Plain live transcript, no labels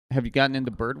Have you gotten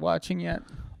into bird watching yet?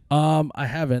 I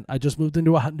haven't. I just moved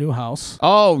into a new house.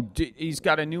 Oh, he's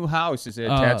got a new house. Is it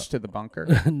attached to the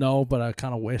bunker? No, but I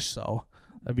kind of wish so.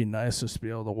 That'd be nice just to be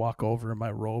able to walk over in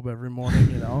my robe every morning,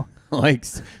 you know? Like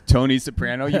Tony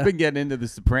Soprano. You've been getting into the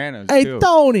Sopranos, hey, too.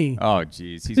 Tony! Oh,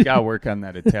 jeez. He's got to work on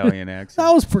that Italian accent.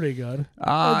 That was pretty good. The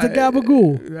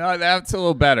gabagoo. That's a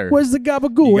little better. Where's the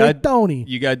gabagoo? Hey, Tony.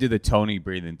 You got to do the Tony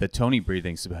breathing. The Tony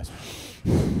breathing's the best.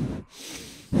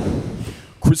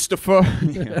 Christopher.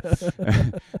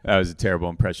 That was a terrible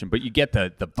impression, but you get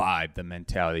the vibe, the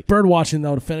mentality. Bird watching,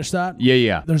 though, to finish that.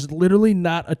 Yeah. There's literally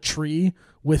not a tree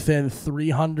within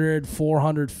 300,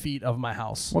 400 feet of my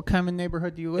house. What kind of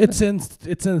neighborhood do you live in?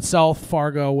 It's in South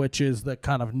Fargo, which is the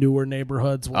kind of newer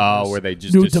neighborhoods. Where they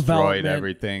just destroyed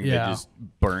everything. Yeah. They just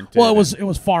burnt it. Well, it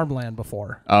was farmland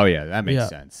before. Oh, yeah. That makes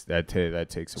sense. That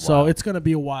takes a while. So it's going to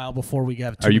be a while before we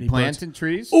get too Are many you planting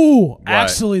trees? Ooh, what?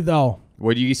 Actually, though.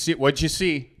 What do you see? What'd you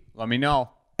see? Let me know.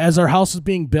 As our house is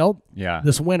being built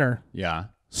this winter,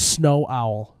 snow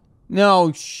owl.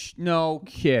 No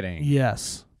kidding.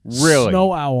 Yes. Really?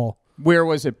 Snow owl. Where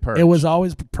was it perched? It was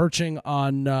always perching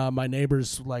on my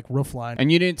neighbor's roof line.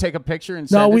 And you didn't take a picture and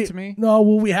send it to me? No,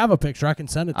 well, we have a picture. I can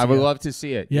send it to you. I would love to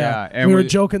see it. Yeah. And we were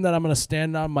joking that I'm going to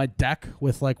stand on my deck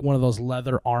with one of those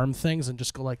leather arm things and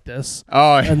just go like this.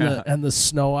 Oh, yeah. And the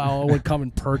snow owl would come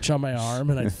and perch on my arm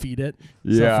and I'd feed it.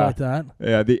 Stuff like that.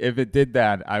 Yeah. If it did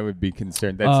that, I would be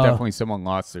concerned. That's definitely someone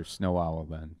lost their snow owl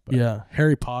then. But. Yeah.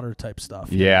 Harry Potter type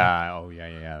stuff. Yeah. Oh,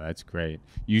 yeah. That's great.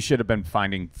 You should have been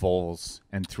finding voles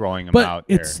and throwing them out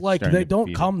there. But it's like they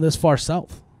don't come this far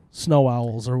south, snow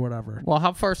owls or whatever. Well,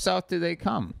 how far south do they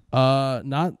come?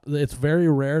 It's very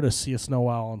rare to see a snow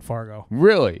owl in Fargo.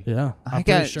 Really? Yeah, I'm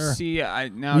pretty sure. See,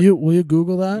 now will you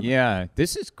Google that? Yeah,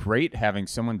 this is great having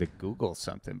someone to Google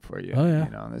something for you. Oh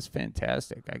yeah, that's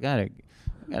fantastic. I gotta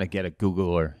get a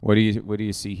Googler. What do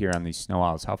you see here on these snow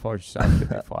owls? How far south did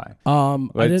they fly?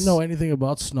 I didn't know anything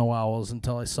about snow owls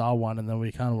until I saw one, and then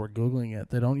we kind of were Googling it.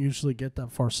 They don't usually get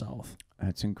that far south.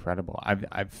 That's incredible.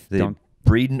 They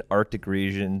breed in Arctic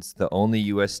regions. The only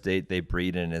U.S. state they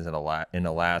breed in is in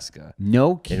Alaska.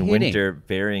 No kidding. In winter,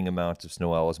 varying amounts of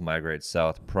snow owls migrate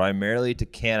south, primarily to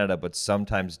Canada, but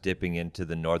sometimes dipping into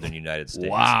the northern United States.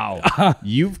 Wow.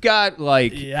 You've got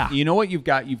you know what you've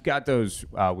got? You've got those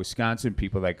Wisconsin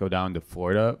people that go down to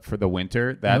Florida for the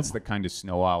winter. That's the kind of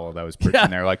snow owl that was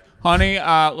perching there. Like, honey,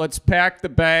 let's pack the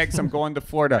bags. I'm going to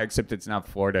Florida. Except it's not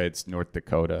Florida. It's North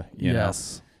Dakota. You know?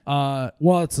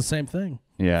 Well, it's the same thing.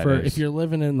 Yeah. If you're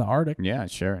living in the Arctic. Yeah,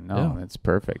 sure. No, that's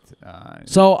perfect.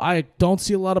 So I don't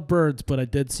see a lot of birds, but I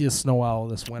did see a snow owl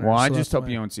this winter. Well, I just hope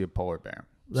you don't see a polar bear.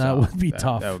 That would be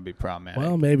tough. That would be problematic.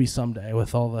 Well, maybe someday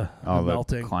with all the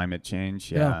melting. Climate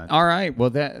change. Yeah. All right. Well,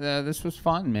 this was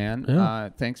fun, man. Yeah.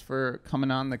 Thanks for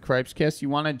coming on the Cripescast. You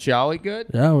want a Jolly Good?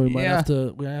 Yeah, we might have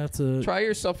to. Try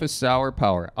yourself a sour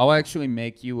power. I'll actually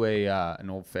make you an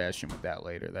old fashioned with that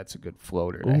later. That's a good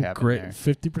floater to have great. in there.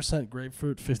 50%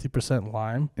 grapefruit, 50%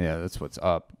 lime. Yeah, that's what's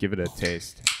up. Give it a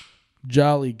taste.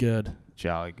 Jolly Good.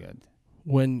 Jolly Good.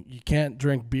 When you can't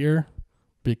drink beer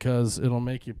because it'll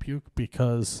make you puke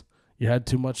because you had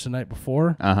too much the night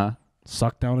before.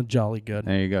 Suck down a Jolly Good.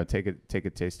 There you go. Take a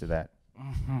taste of that.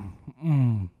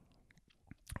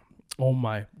 Oh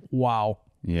my! Wow.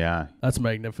 Yeah. That's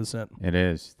magnificent. It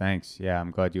is. Thanks. Yeah, I'm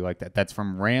glad you like that. That's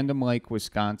from Random Lake,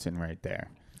 Wisconsin, right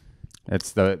there.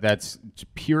 That's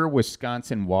pure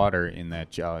Wisconsin water in that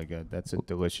Jolly Good. That's a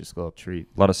delicious little treat.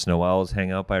 A lot of snow owls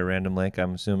hang out by Random Lake,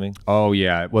 I'm assuming. Oh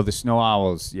yeah, well the snow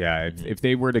owls, yeah. If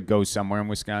they were to go somewhere in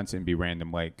Wisconsin, it'd be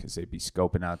Random Lake because they'd be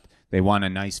scoping out. They want a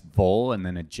nice bowl and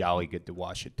then a Jolly Good to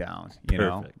wash it down. You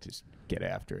know, just get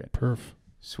after it. Perf.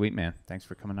 Sweet man, thanks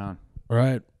for coming on. All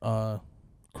right,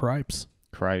 Cripes.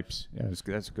 Yeah,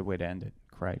 that's a good way to end it.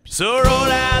 Cripes. So roll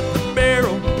out the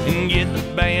barrel and get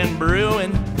the band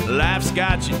brewing. Life's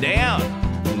got you down,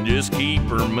 just keep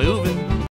her moving.